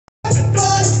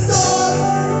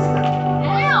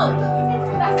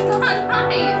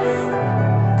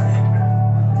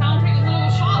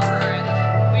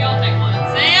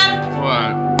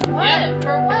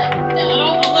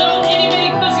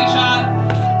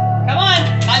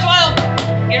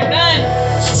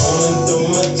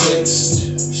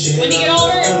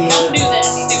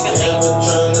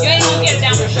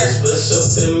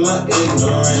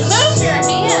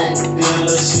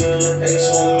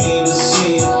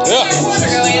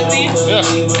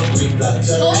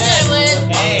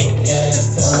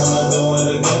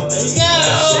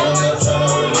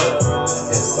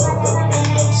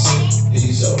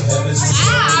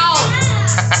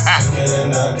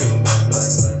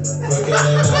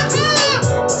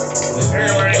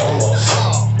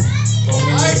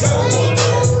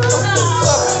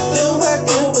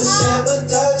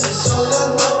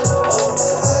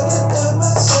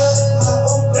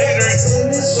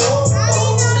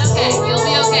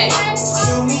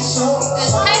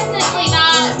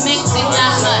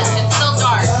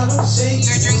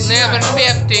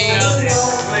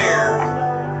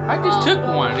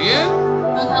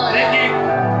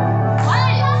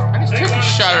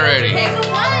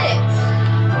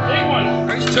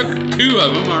took 2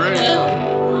 of them already.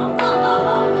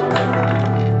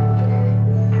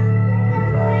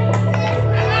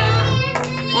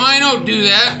 Well, I don't do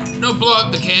that. Don't blow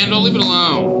up the candle. Leave it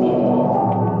alone.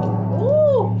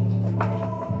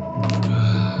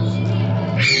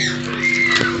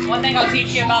 One thing I'll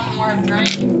teach you about the more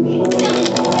drink.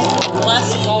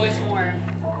 Less is always more.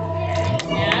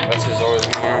 Yeah? Less is always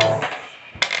more.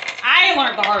 I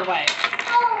learned the hard way.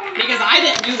 Because I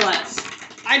didn't do less.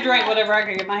 I drank whatever I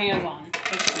could get my hands on.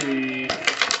 Let's see.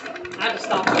 I had to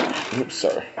stop doing that. Oops,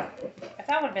 sorry. If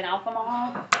that would have been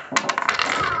alcohol.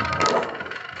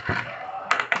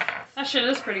 That shit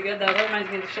is pretty good though. That reminds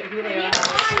me of the shit Julio had.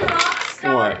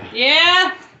 What?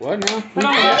 Yeah? What now? Put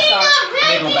on that star.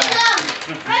 They go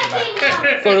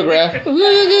back. Photograph.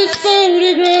 Look at this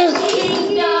photograph.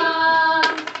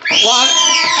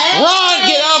 Ron,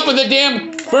 get up with the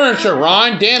damn furniture,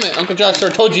 Ron. Damn it. Uncle Josh sir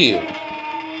told you.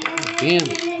 Damn.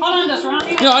 Hold on, just Ron.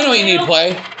 No, I know what you need to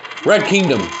play. Red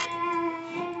Kingdom.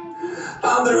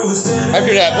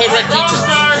 After that, play Red Kingdom.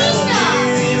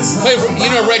 Play, you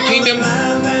know Red Kingdom?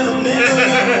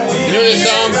 You know this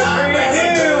song?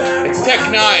 It's Tech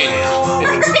 9.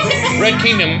 It's Red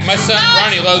Kingdom. My son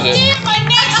Ronnie loves it. My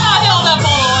neck's not held up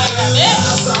all the way.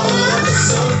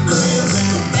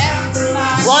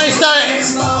 Ronnie, start.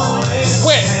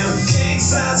 Quit.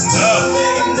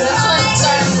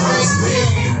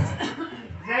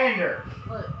 Xander.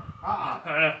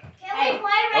 Hey,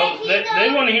 Oh, they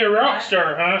want to hear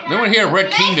Rockstar, huh? They want to hear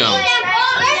Red Kingdom.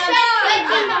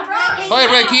 Play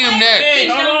Red Kingdom next. Hey,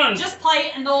 hold on. Just play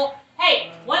it and they'll.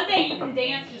 Hey, one day you can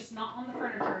dance, just not on the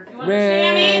furniture. Do you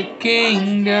understand me? Red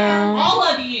Kingdom. All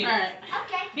of you.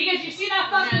 Okay. Because you see that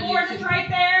fucking board that's right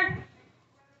there?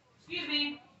 Excuse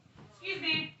me. Excuse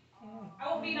me.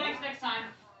 I will be nice next time.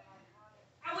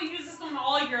 I will use this on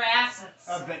all your asses.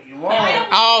 I bet you won't.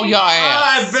 Oh, your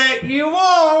ass. I bet you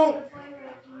won't.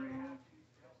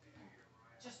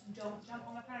 Just don't jump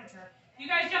on the furniture. If you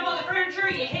guys jump on the furniture,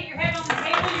 you hit your head on the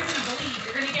table, you're going to bleed.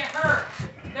 You're going to get hurt.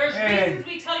 There's reasons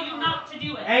we tell you not to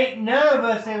do it. Ain't none of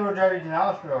us able to drive you to the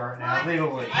hospital right now,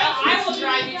 legally. I will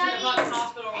drive you to the fucking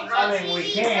hospital I regardless. mean, we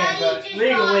can, but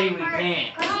legally we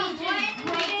can't.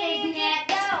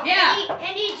 Yeah.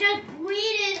 And he just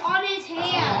bleeding on his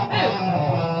hand.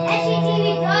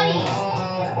 SCTV buddies.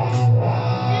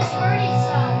 Just hurt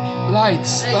himself.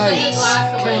 Lights,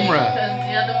 camera. Because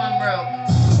the other one broke.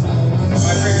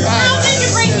 How did you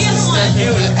break the other one?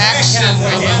 It was action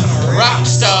with a rock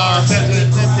star.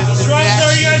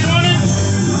 Rockstar you guys wanted?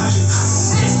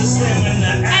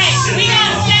 Hey, we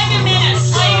got 7 minutes.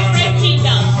 Play Red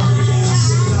Kingdom.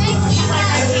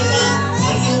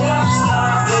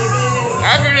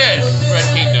 After this, Red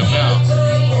Kingdom, no.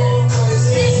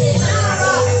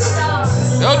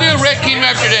 They'll do Red Kingdom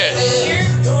after this.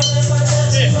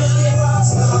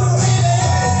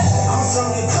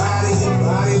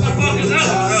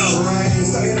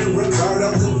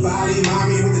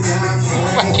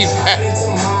 Fuck you, Pat.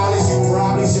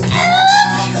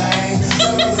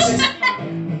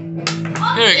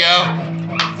 There we go.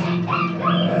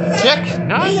 Check.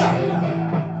 Nice.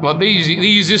 Well, they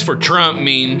use this for Trump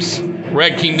memes.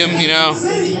 Red Kingdom, you know.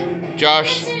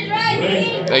 Josh.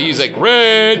 They use like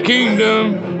Red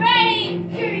Kingdom. Ready?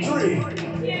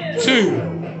 2.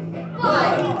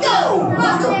 Go!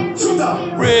 Welcome to the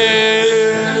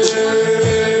Red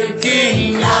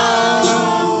Kingdom.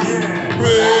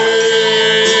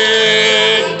 Red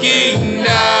Kingdom.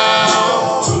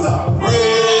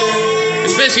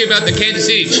 It's basically about the Kansas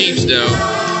City Chiefs, though.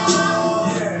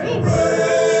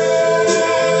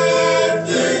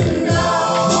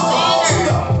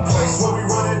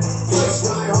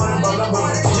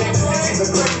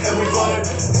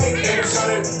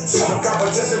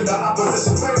 Competition, the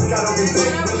opposition, we gotta be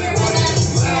big, really want it.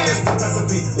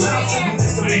 Recipe, loud,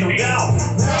 no doubt.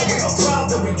 Now we are proud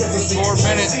that we get to see 4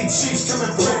 minutes. Chiefs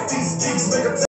coming quick, these geeks make a